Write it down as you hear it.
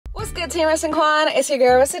What's good, Tamers and Quan? It's your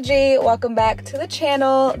girl, Rissa G. Welcome back to the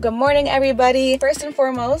channel. Good morning, everybody. First and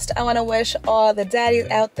foremost, I want to wish all the daddies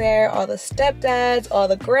out there, all the stepdads, all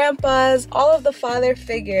the grandpas, all of the father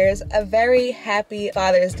figures, a very happy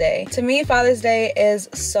Father's Day. To me, Father's Day is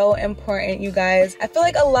so important, you guys. I feel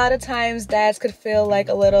like a lot of times dads could feel like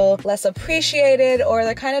a little less appreciated, or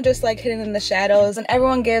they're kind of just like hidden in the shadows, and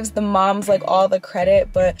everyone gives the moms like all the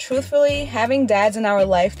credit. But truthfully, having dads in our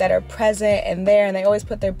life that are present and there, and they always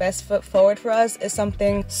put their best foot forward for us, is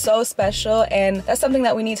something so special, and that's something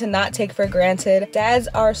that we need to not take for granted. Dads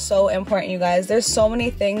are so important, you guys. There's so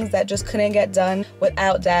many things that just couldn't get done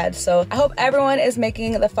without dads. So I hope everyone is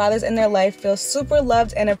making the fathers in their life feel super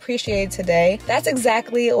loved and appreciated today. That's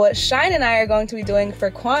exactly what Shine and I are going to be doing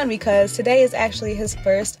for Quan, because today is actually his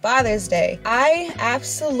first Father's Day. I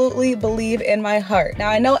absolutely believe in my heart. Now,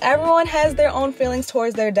 I know everyone has their own feelings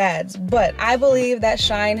towards their dads, but I believe that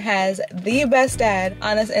Shine has the best dad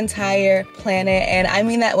on this entire planet, and I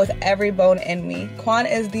mean that with every bone in me. Quan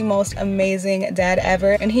is the most amazing dad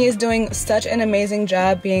ever, and he is doing such an amazing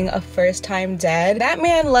job being a first-time dad. That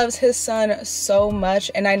man loves his son so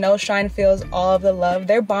much, and I know Shine feels all of the love.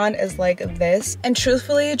 Their bond is like this, and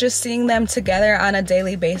truthfully, just seeing them together on a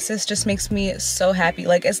daily basis just makes me so happy.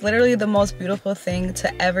 Like, it's literally the most beautiful thing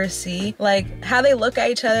to ever see. Like, how they look at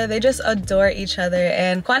each other, they just adore each other,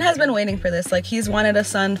 and Quan has been waiting for this. Like, he's wanted a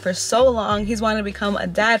son for so long, he's wanted to become a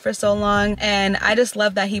dad for so long, and I just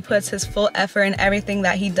love that he puts his full effort in everything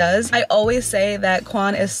that he does. I always say that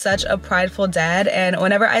Quan is such a prideful dad, and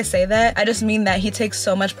whenever I say that, I just mean that he takes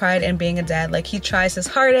so much pride in being a dad. Like, he tries his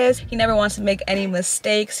hardest, he never wants to make any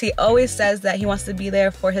mistakes. He always says that he wants to be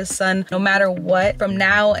there for his son no matter what, from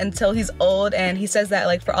now until he's old, and he says that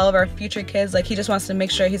like for all of our future kids, like he just wants to make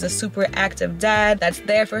sure he's a super active dad that's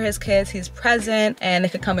there for his kids, he's present, and they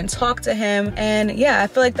could come and talk to him. And yeah, I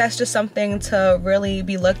feel like that's just something to really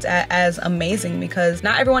be looked at as amazing, because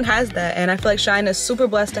not everyone has that, and I feel like Shine is super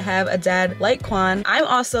blessed to have a dad like Quan. I'm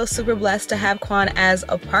also super blessed to have Quan as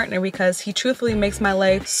a partner, because he truthfully makes my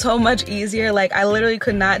life so much easier. Like, I literally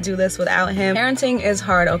could not do this without him. Parenting is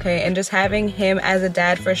hard, okay, and just having him as a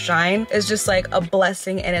dad for Shine is just like a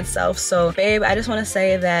blessing in itself. So babe, I just want to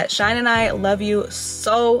say that Shine and I love you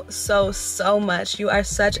so much. You are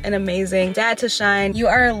such an amazing dad to Shine. You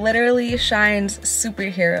are literally Shine's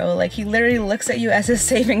superhero. Like, he literally looks at you as his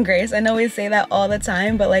saving grace. I know we say that all the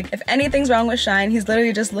time, but like, if anything's wrong with Shine, he's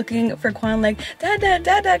literally just looking for Quan like,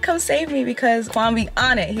 dad, come save me, because Quan be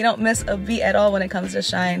on it. He don't miss a beat at all when it comes to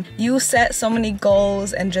Shine. You set so many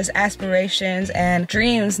goals and just aspirations and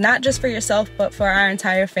dreams, not just for yourself, but for our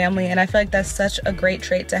entire family, and I feel like that's such a great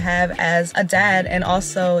trait to have as a dad and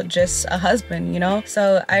also just a husband, you know?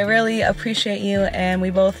 So I really appreciate you, and we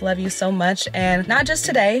both love you so much, and not just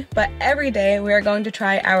today, but every day we are going to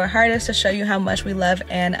try our hardest to show you how much we love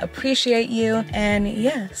and appreciate you. And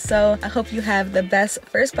yeah, so I hope you have the best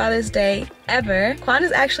first Father's Day ever. Quan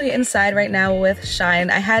is actually inside right now with Shine.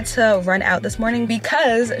 I had to run out this morning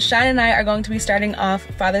because Shine and I are going to be starting off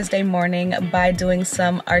Father's Day morning by doing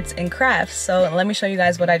some arts and crafts. So let me show you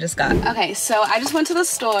guys what I just got. Okay, so I just went to the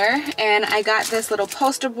store and I got this little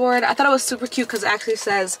poster board. I thought it was super cute because it actually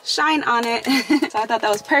says Shine on it. So I thought that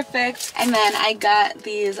was perfect. And then I got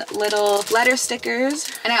these little letter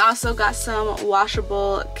stickers, and I also got some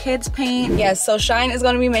washable kids paint. Yes, so Shine is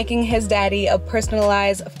going to be making his daddy a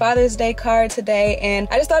personalized Father's Day card today, and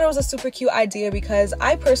I just thought it was a super cute idea because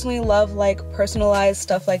I personally love like personalized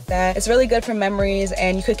stuff like that. It's really good for memories,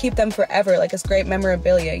 and you could keep them forever. Like, it's great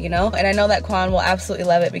memorabilia, you know? And I know that Quan will absolutely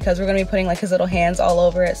love it because we're gonna be putting like his little hands all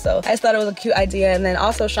over it. So I just thought it was a cute idea, and then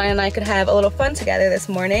also Shine and I could have a little fun together this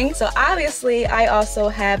morning. So obviously I also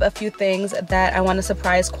have a few things that I want to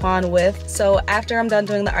surprise Quan with. So after I'm done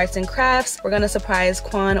doing the arts and crafts, we're gonna surprise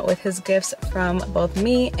Quan with his gifts from both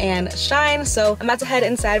me and Shine. So I'm about to head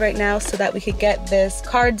inside right now so that we could get this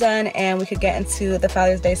card done and we could get into the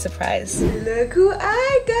Father's Day surprise. Look who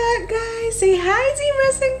I got, guys. Say hi,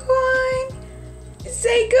 T-Mess and Quan.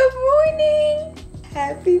 Say good morning.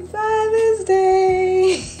 Happy Father's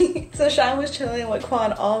Day. So Shine was chilling with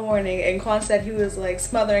Quan all morning, and Quan said he was like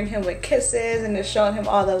smothering him with kisses and just showing him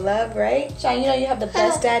all the love, right? Shine, you know you have the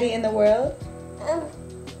best daddy in the world?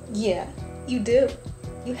 Yeah, you do.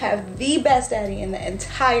 You have the best daddy in the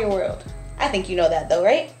entire world. I think you know that though,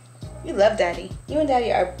 right? You love daddy. You and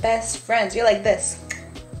daddy are best friends. You're like this.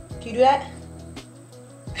 Can you do that?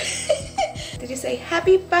 Did you say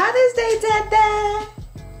Happy Father's Day, Dada?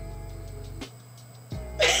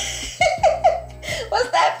 What's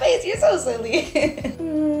that face? You're so silly.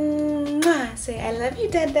 Say I love you,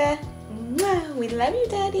 Dada. Mwah, we love you,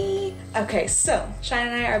 Daddy. Okay, so Shine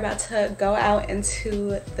and I are about to go out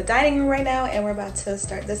into the dining room right now, and we're about to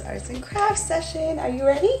start this arts and crafts session. Are you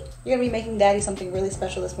ready? You're gonna be making Daddy something really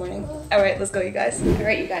special this morning. All right, let's go, you guys. All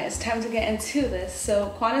right, you guys, time to get into this.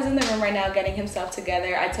 So Quan is in the room right now getting himself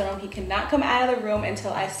together. I told him he cannot come out of the room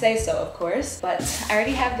until I say so, of course, but I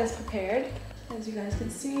already have this prepared, as you guys can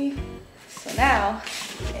see. So now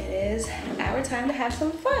it is our time to have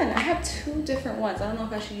some fun. I have two different ones. I don't know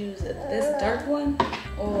if I should use this dark one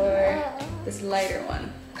or this lighter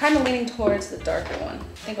one. Kind of leaning towards the darker one.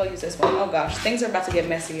 I think I'll use this one. Oh gosh, things are about to get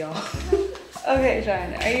messy, y'all. Okay,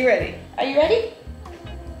 Shine, are you ready? Are you ready?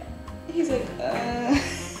 He's like,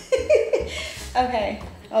 Okay,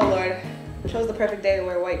 oh Lord. Chose the perfect day to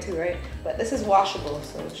wear white too, right? But this is washable,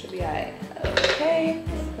 so it should be all right. Okay,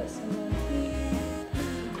 put some on here.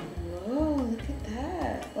 Whoa, look at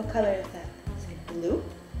that. What color is that? Is it blue?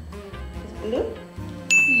 Is it blue?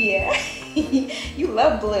 Yeah. You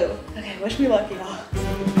love blue. Okay, wish me luck, y'all.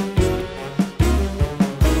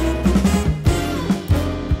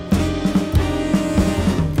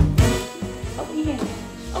 Open your hand.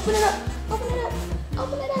 Open it up. Open it up.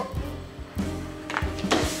 Open it up.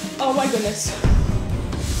 Oh my goodness.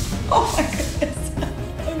 Oh my goodness.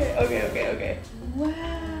 Okay.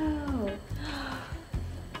 Wow.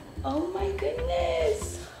 Oh my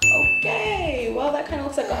goodness. Okay. Well, that kind of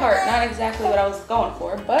looks like a heart. Not exactly what I was going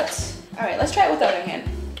for, but all right, let's try it with the other hand.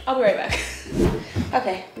 I'll be right back.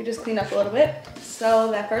 Okay, we just cleaned up a little bit.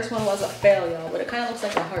 So that first one was a fail, y'all, but it kind of looks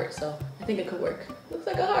like a heart, so I think it could work. Looks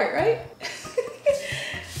like a heart, right?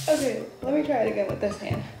 Okay, let me try it again with this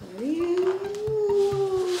hand.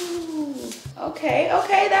 Okay,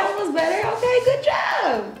 that one was better. Okay, good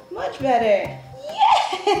job. Much better.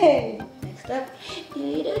 Yay! Next up,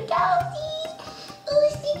 little toesies. Ooh,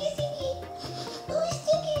 sticky. Ooh,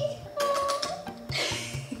 sticky.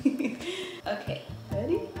 Okay,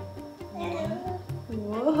 ready?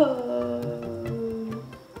 Whoa.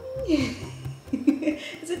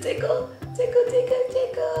 Is it tickle? Tickle.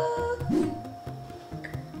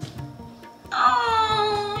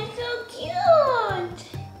 Oh, it's so cute.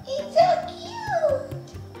 It's so cute.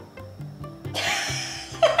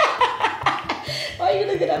 Why are you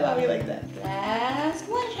looking up at me like that? Last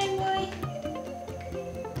one, Shine Boy.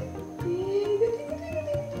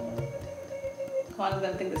 Quan is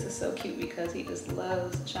gonna think this is so cute because he just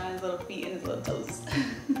loves Shine's little feet and his little toes.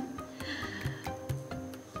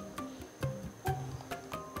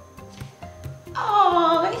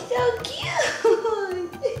 Oh, it's so cute.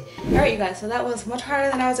 All right, you guys, so that was much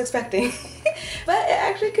harder than I was expecting. But it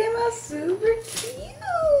actually came out super cute.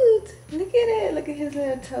 Look at it, look at his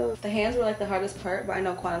little toes. The hands were like the hardest part, but I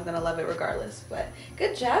know Quan is gonna love it regardless. But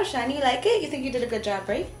good job, Shiny, you like it? You think you did a good job,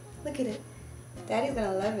 right? Look at it. Daddy's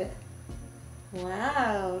gonna love it.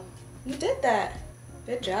 Wow, you did that.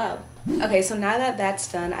 Good job. Okay, so now that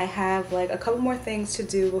that's done, I have like a couple more things to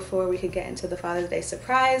do before we could get into the Father's Day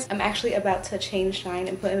surprise. I'm actually about to change Shine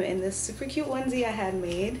and put him in this super cute onesie I had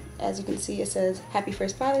made. As you can see, it says, Happy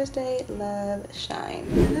First Father's Day, Love, Shine.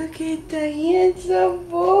 Look at the handsome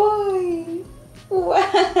boy. Wow,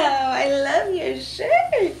 I love your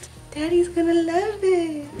shirt. Daddy's gonna love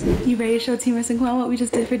it. You ready to show Timur and Quan what we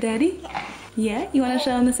just did for Daddy? Yeah, you wanna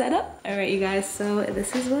show him the setup? All right, you guys, so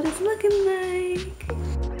this is what it's looking like.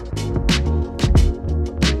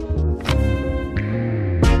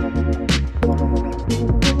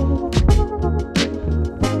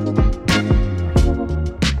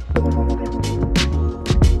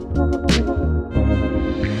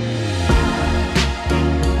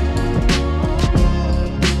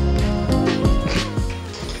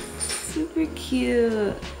 Super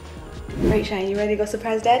cute. Right, Shine, you ready to go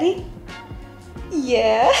surprise Daddy?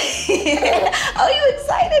 Yeah. Oh, you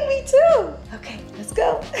excited me too. Okay, let's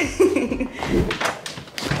go.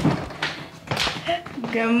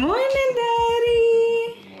 Good morning, Daddy.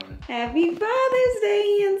 Happy Father's Day,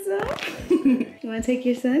 handsome. You want to take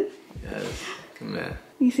your son? Yes. Come here.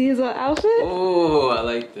 You see his little outfit? Oh, I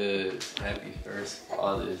like this. Happy First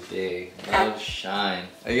Father's Day. Love, Shine.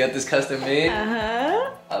 Oh, you got this custom made?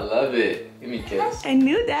 Uh-huh. I love it. Give me a kiss. I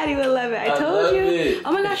knew Daddy would love it. I told love you. it.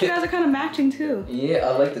 Oh my gosh, you guys are kind of matching too. Yeah,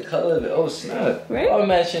 I like the color of it. Oh, snap. Right? Oh,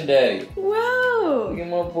 matching Daddy. Wow. Look at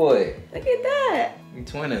my boy. Look at that. We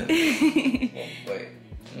twinning. Oh, boy.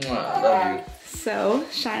 Mwah, I love you. So,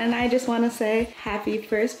 Shine and I just want to say Happy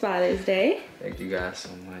First Father's Day. Thank you guys so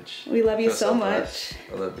much. We love you Feel so blessed. much.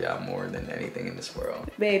 I love y'all more than anything in this world.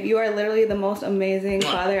 Babe, you are literally the most amazing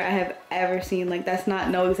father I have ever seen. Like, that's not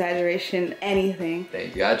no exaggeration, anything.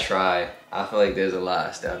 Thank you. I try. I feel like there's a lot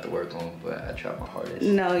I still have to work on, but I try my hardest.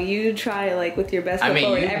 No, you try like with your best foot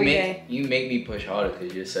forward every day. You make me push harder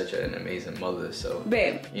because you're such an amazing mother. So,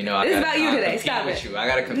 babe, you know, this is about you today. Stop it. I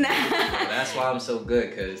gotta compete with you. That's why I'm so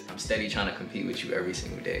good, because I'm steady trying to compete with you every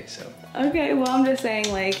single day. So. Okay, well, I'm just saying,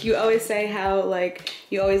 like, you always say how like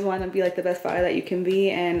you always want to be like the best father that you can be,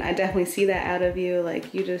 and I definitely see that out of you.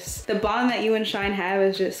 Like, you just, the bond that you and Shine have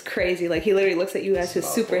is just crazy. Like, he literally looks at you as his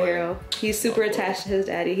superhero. He's super attached to his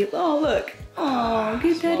daddy. Oh, look. Oh,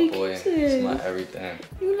 give daddy kisses. It's my everything.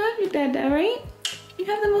 You love your dad, right? You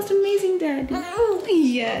have the most amazing daddy.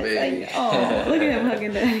 Yes. Oh, look at him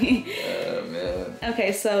hugging daddy. Man.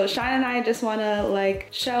 Okay, so Shine and I just want to like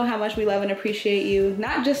show how much we love and appreciate you.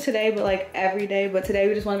 Not just today, but like every day. But today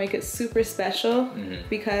we just want to make it super special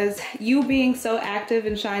because you being so active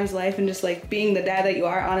in Shine's life and just like being the dad that you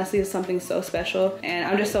are, honestly, is something so special. And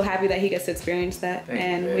I'm just so happy that he gets to experience that.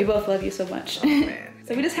 Thank you, we both love you so much. Oh, man.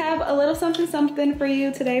 So we just have a little something for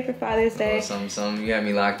you today for Father's Day. Something. You had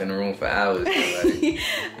me locked in the room for hours. Already.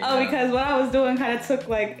 Because what I was doing kind of took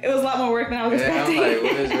like, it was a lot more work than I was expecting. I'm like,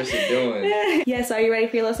 what is Rissa doing? Yes, are you ready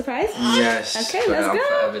for your little surprise? Yes. Okay, let's go.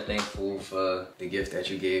 I'm forever thankful for the gift that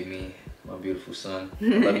you gave me, my beautiful son. I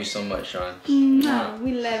love you so much, Sean.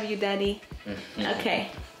 We love you, Daddy. Okay,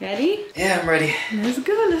 ready? Yeah, I'm ready. Let's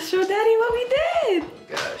go. Let's show Daddy what we did.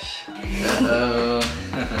 Gosh.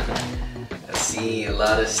 I see a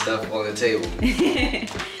lot of stuff on the table.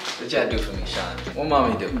 What y'all do for me, Sean? What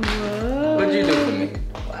mommy do? Whoa. What'd you do for me?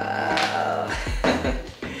 Wow.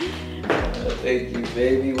 Thank you,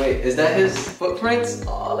 baby. Wait, is that his footprints?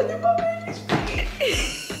 Oh, look at my baby's feet.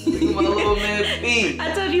 Look at my little man's feet.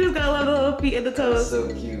 I told you he was gonna love the little feet and the toes. That's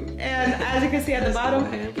so cute. And as you can see at the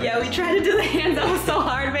bottom, yeah, we tried to do the hands. That was so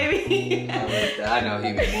hard, baby. I like that. I know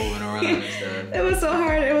he be moving around and stuff. It was so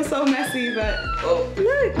hard. It was so messy, but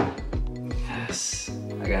look. Yes.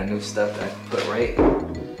 I got new stuff that I can put right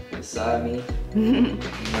beside me. You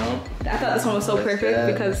know? I thought this one was so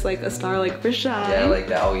perfect because like a star like for Shine. Yeah, I like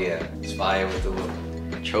that. Oh yeah. It's fire with the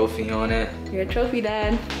little trophy on it. You're a trophy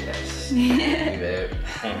dad. Yes. Thank you, babe.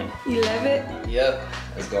 You love it? Yep.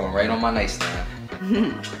 It's going right on my nightstand.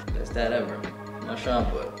 Best dad ever. My Sean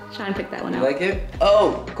book. Shine picked that one out. You like it?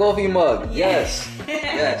 Oh, coffee mug. Yes.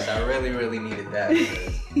 Yes, I really needed that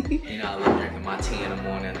because, you know, I love drinking my tea in the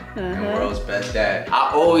morning. And world's best dad.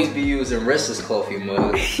 I always be using Rissa's coffee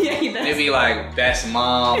mug. Yeah, he does. And it'd be like best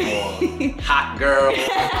mom or hot girl.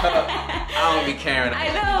 I don't be caring. I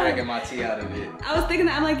know. Be drinking my tea out of it. I was thinking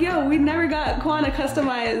that, I'm like, yo, we never got Quan a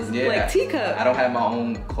customized like teacup. I don't have my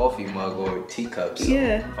own coffee mug or teacup, so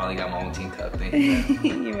I finally got my own teacup. Thank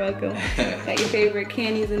you. You're welcome. Got your favorite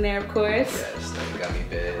candies in there, of course. Yes, that got me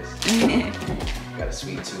biz. Got a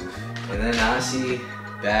sweet tooth. And then I see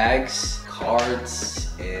bags,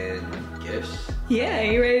 cards, and gifts. Yeah,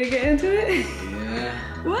 you ready to get into it? Yeah.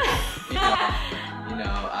 What? You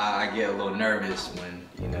know, I get a little nervous when,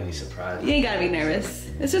 you know, you surprise me. You ain't gotta be nervous.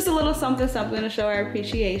 It's just a little something to show our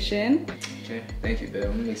appreciation. Okay, thank you, babe.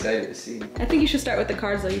 I'm excited to see. I think you should start with the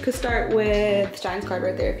cards though. You could start with Shine's card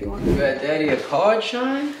right there if you want. You got daddy a card,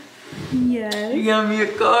 Shine? Yes. You got me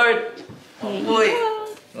a card? Oh boy.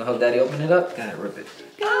 Wanna help daddy open it up? Gotta rip it.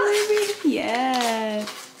 Go, baby. Yes.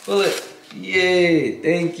 Pull it. Yay,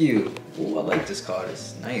 thank you. Ooh, I like this card.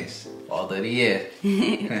 It's nice. Father of the Year.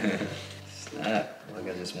 Snap. Like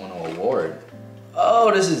I just won an award.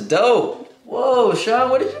 Oh, this is dope. Whoa, Sean,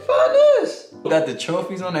 where did you find this? Got the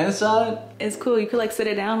trophies on the inside? It's cool. You could like sit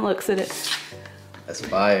it down. Look, sit it. That's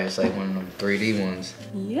fire. It's like one of them 3D ones.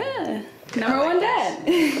 Yeah. Number one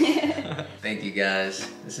dad. Thank you guys.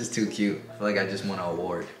 This is too cute. I feel like I just won an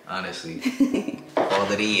award, honestly.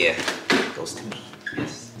 Father of the Year goes to me.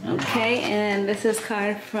 Yes. Okay, and this is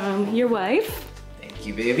card from your wife. Thank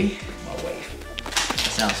you, baby. My wife. That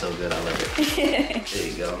sounds so good. I love it. There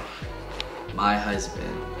you go. My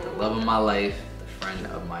husband, the love of my life, the friend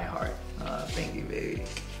of my heart. Thank you, baby.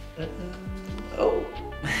 Oh,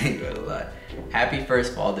 you got a lot. Happy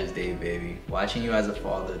first Father's Day, baby. Watching you as a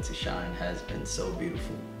father to Shine has been so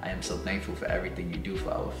beautiful. I am so thankful for everything you do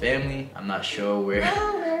for our family. I'm not sure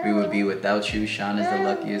where we would be without you. Sean is the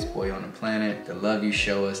luckiest boy on the planet. The love you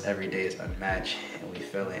show us every day is unmatched, and we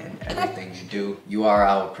feel it in everything you do. You are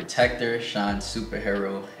our protector, Sean's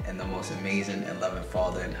superhero, and the most amazing and loving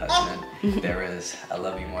father and husband there is. I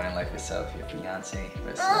love you more than life itself. Your fiance,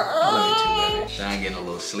 Rissa. I love you too, baby. Sean getting a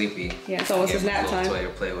little sleepy. Yeah, it's almost his nap time. Toy to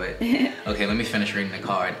play with. Okay, let me finish reading the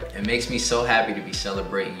card. It makes me so happy to be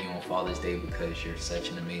celebrating you on Father's Day because you're such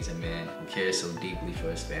an amazing man who cares so deeply for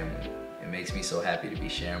his family. It makes me so happy to be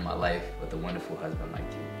sharing my life with a wonderful husband like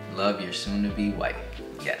you. Love, your soon-to-be wife.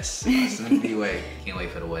 Yes, soon to be way. Can't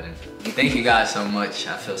wait for the wedding. Thank you guys so much.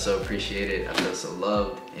 I feel so appreciated. I feel so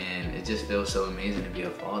loved, and it just feels so amazing to be a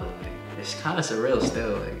father. Like, it's kind of surreal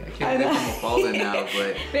still. Like, I can't believe I'm a father now,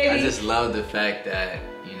 but I just love the fact that,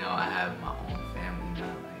 you know, I have my own family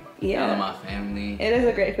now. Like, all of my family. It is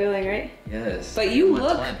a great feeling, right? Yes. But you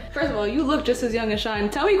look, first of all, you look just as young as Sean.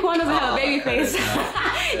 Tell me Quan doesn't have a baby face.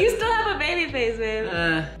 You still have a baby face, babe.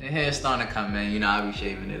 The hair's starting to come in. You know, I'll be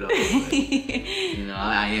shaving it off. But, you know,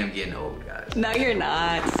 I am getting old, guys. No, you're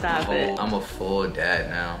not. Stop it. I'm a full dad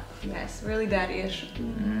now. Yes, really daddy-ish.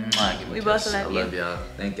 We both love you. I love y'all.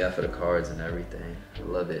 Thank y'all for the cards and everything. I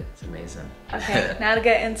love it. It's amazing. Okay, now to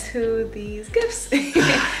get into these gifts. This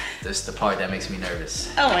is the part that makes me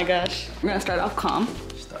nervous. Oh my gosh. We're gonna start off calm.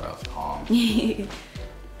 Start off calm. Big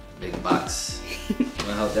box. You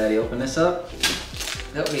wanna help daddy open this up?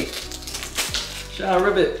 Help me. Sean,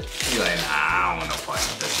 rip it. You're like, nah, I don't want no part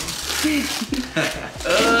of this one.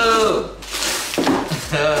 Oh!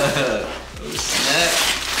 Oh, snap.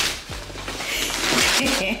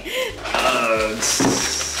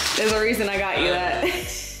 There's a reason I got you that.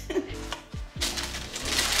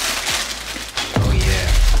 Oh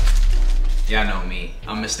yeah. Y'all know me.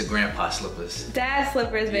 I'm Mr. Grandpa Slippers. Dad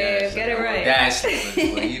slippers, babe. Yes, get it right. Dad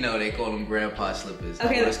slippers. But you know they call them Grandpa Slippers.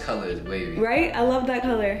 Okay. This color is wavy. Right? I love that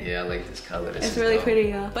color. Yeah, I like this color. This it's really dope. pretty,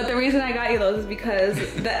 y'all. But the reason I got you those is because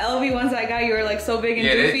the LV ones I got you are like so big and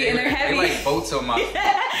goofy and they're heavy. They like boats on my feet.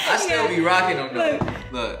 I still be rocking them though.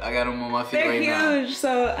 Look, I got them on my feet right now. They're huge.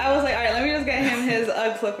 So I was like, all right, let me just get him his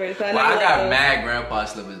Ugg slippers. Well, I got mad Grandpa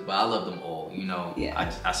slippers, but I love them all. You know,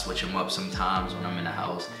 yeah. I switch them up sometimes when I'm in the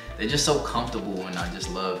house. They're just so comfortable, and I just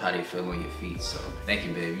love how they feel on your feet. So thank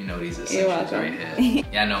you, babe. You know these essentials right here.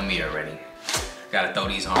 Y'all know me already. Gotta throw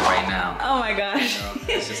these on right now. Oh my gosh. You know,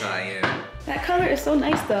 that's just how I am. That color is so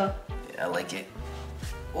nice though. Yeah, I like it.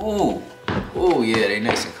 Ooh. Ooh, yeah, they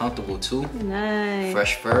nice and comfortable too. Nice.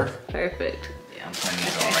 Fresh fur. Perfect. Yeah, I'm putting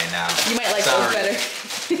these on right now. You might like those better.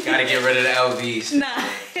 Gotta get rid of the LVs. Nah.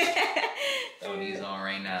 Throw these on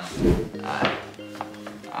right now. Alright.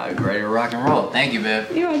 Alright, ready to rock and roll. Thank you, babe.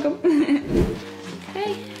 You're welcome.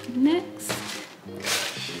 Okay, next.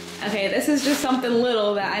 Okay, this is just something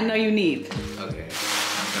little that I know you need. Okay,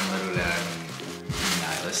 something little that I need.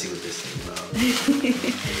 Alright, let's see what this is about.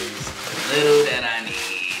 Little that I need.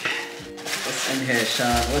 What's in here,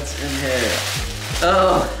 Sean? What's in here?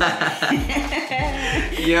 Oh!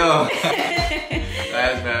 Yo!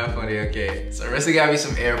 That's bad funny. Okay, so Rissa got me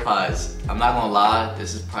some AirPods. I'm not gonna lie,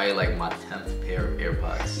 this is probably like my 10th pair of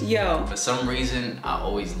AirPods. Yo. For some reason, I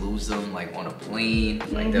always lose them, like on a plane,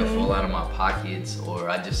 like they'll fall out of my pockets, or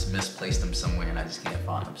I just misplaced them somewhere and I just can't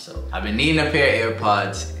find them. So I've been needing a pair of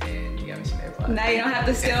AirPods, and you got me some AirPods. Now you don't have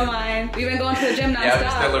to steal mine. We've been going to the gym nonstop. Yeah, I've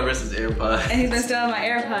been stealing Rissa's AirPods. And he's been stealing my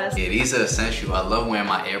AirPods. Yeah, these are essential. I love wearing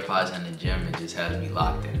my AirPods in the gym. It just has me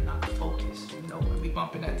locked in and I can focus. You know, when we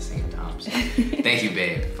bumping at the same time. So thank you,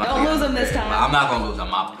 babe. Don't lose them this time. I'm not gonna lose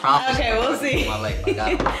them. I promise. Okay, we'll see. My life, I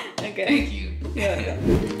got them. Okay. Thank you. Yeah.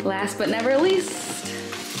 Last but never least.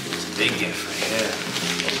 It's a big gift right here.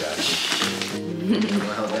 Oh gosh. You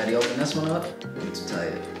wanna help daddy open this one up? I'm too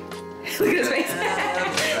tired. Look at his face.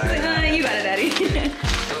 You got it, daddy. Open it with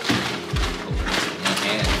one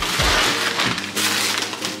hand.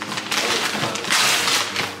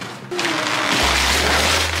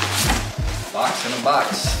 Box in a box.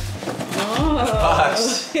 Oh. A box.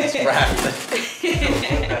 It's wrapped. What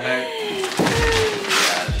the heck?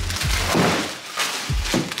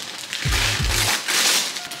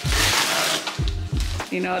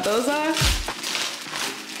 You know what those are?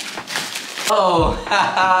 Oh,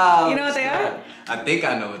 you know what they are? I think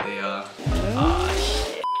I know what they are.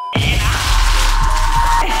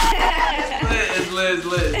 It's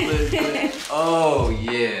lit. Oh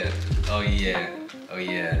yeah. Oh yeah. Oh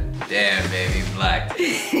yeah. Damn, baby, you black.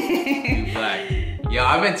 You black. Yo,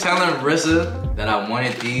 I've been telling Rissa that I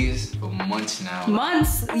wanted these for months now.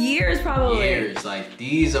 Months, years probably. Years. Like,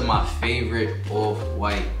 these are my favorite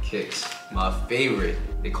off-white kicks. My favorite.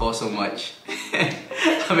 They cost so much.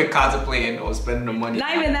 I've been contemplating on spending the money.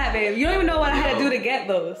 Not even that, babe. You don't even know what I had to do to get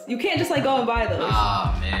those. You can't just like go and buy those.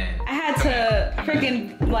 Ah, man. I had to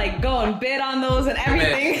freaking like go and bid on those and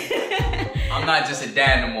everything. I'm not just a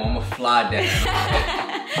dad no more. I'm a fly dad.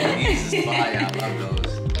 These is fire. I love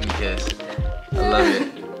those. Let me kiss. I love it.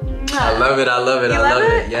 I love it. I love it. You I love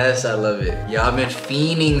love it. Yes, I love it. Yo, I've been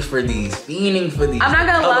fiending for these. I'm not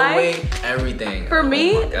gonna lie. Everything. For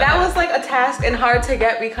me, oh that was like a task and hard to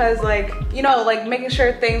get because like, you know, like making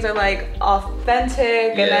sure things are like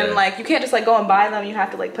authentic and then like you can't just like go and buy them. You have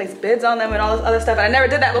to like place bids on them and all this other stuff. And I never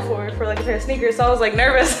did that before for like a pair of sneakers. So I was like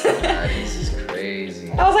nervous. God, this is crazy.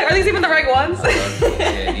 crazy. I was like, are these even the right ones?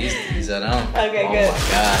 Yeah, these are them. Okay, good. Oh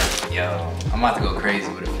my god, yo, I'm about to go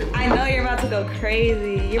crazy with a fit. I know you're about to go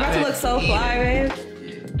crazy. You're about to look so fly, babe.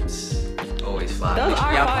 Yeah, it's always fly. Those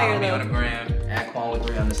are y'all fire, follow me though. on the gram, at Quan with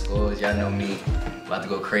 3 underscores. Y'all know me. About to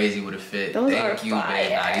go crazy with a fit. Those Thank are you, fire.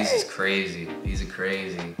 babe. Nah, these is crazy. These are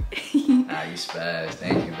crazy. Nah, you spaz.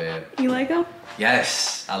 Thank you, babe. You like them?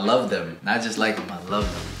 Yes, I love them. Not just like them, I love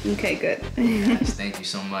them. Okay, good. Yes, thank you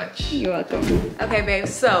so much. You're welcome. Okay, babe,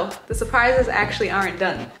 so the surprises actually aren't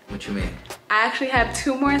done. What you mean? I actually have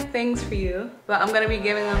 2 more things for you, but I'm gonna be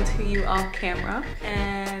giving them to you off camera.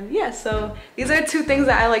 And yeah, so these are 2 things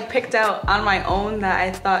that I like picked out on my own that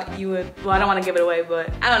I thought you would, well, I don't wanna give it away,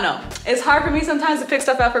 but I don't know. It's hard for me sometimes to pick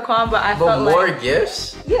stuff out for Quan, but I felt more like,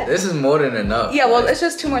 gifts? Yeah. This is more than enough. yeah, well, it's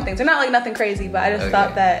just 2 more things. They're not like nothing crazy, but I just Okay.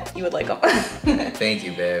 thought that you would like them. Thank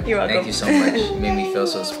you, babe. You're welcome. Thank you so much. You made me feel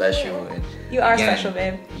so special. And You are again, special,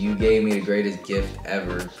 babe. You gave me the greatest gift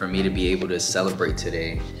ever for me to be able to celebrate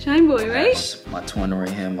today. Shine boy, right? That's my twin right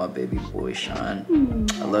here, my baby boy, Sean.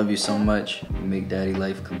 I love you so much. You make daddy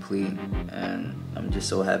life complete. And I'm just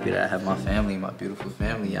so happy that I have my family, my beautiful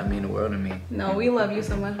family. I mean the world to me. No, we love you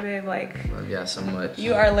so much, babe. Like, Love y'all so much.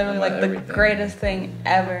 you are literally About like the everything. greatest thing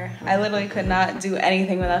ever. I literally could not do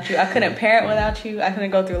anything without you. I couldn't parent without you. I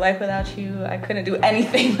couldn't go through life without you. I couldn't do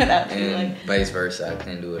anything without you. And Like, vice versa, I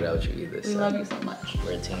couldn't do it without you either. we love you so much.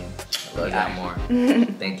 We're a team. I love We y'all are. more.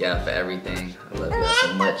 Thank y'all for everything. I love y'all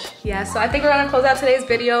so much. Yeah, so I think we're gonna close out today's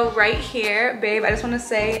video right here. Babe, I just wanna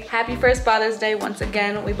say happy first Father's Day once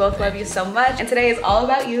again. We both love you so much. And today is all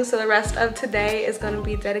about you, so the rest of today is gonna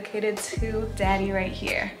be dedicated to daddy right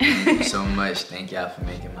here. Thank you so much. Thank y'all for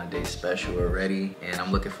making my day special already. And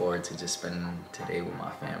I'm looking forward to just spending today with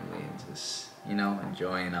my family and just, you know,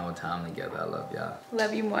 enjoying our time together. I love y'all.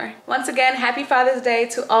 Love you more. Once again, happy Father's Day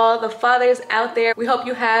to all the fathers out there. We hope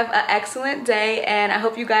you have an excellent day, and I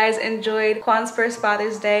hope you guys enjoyed Quan's first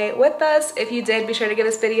Father's Day with us. If you did, be sure to give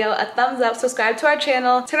this video a thumbs up, subscribe to our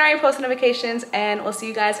channel, turn on your post notifications, and we'll see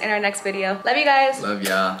you guys in our next video. Love you guys. Love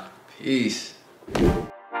y'all. Peace.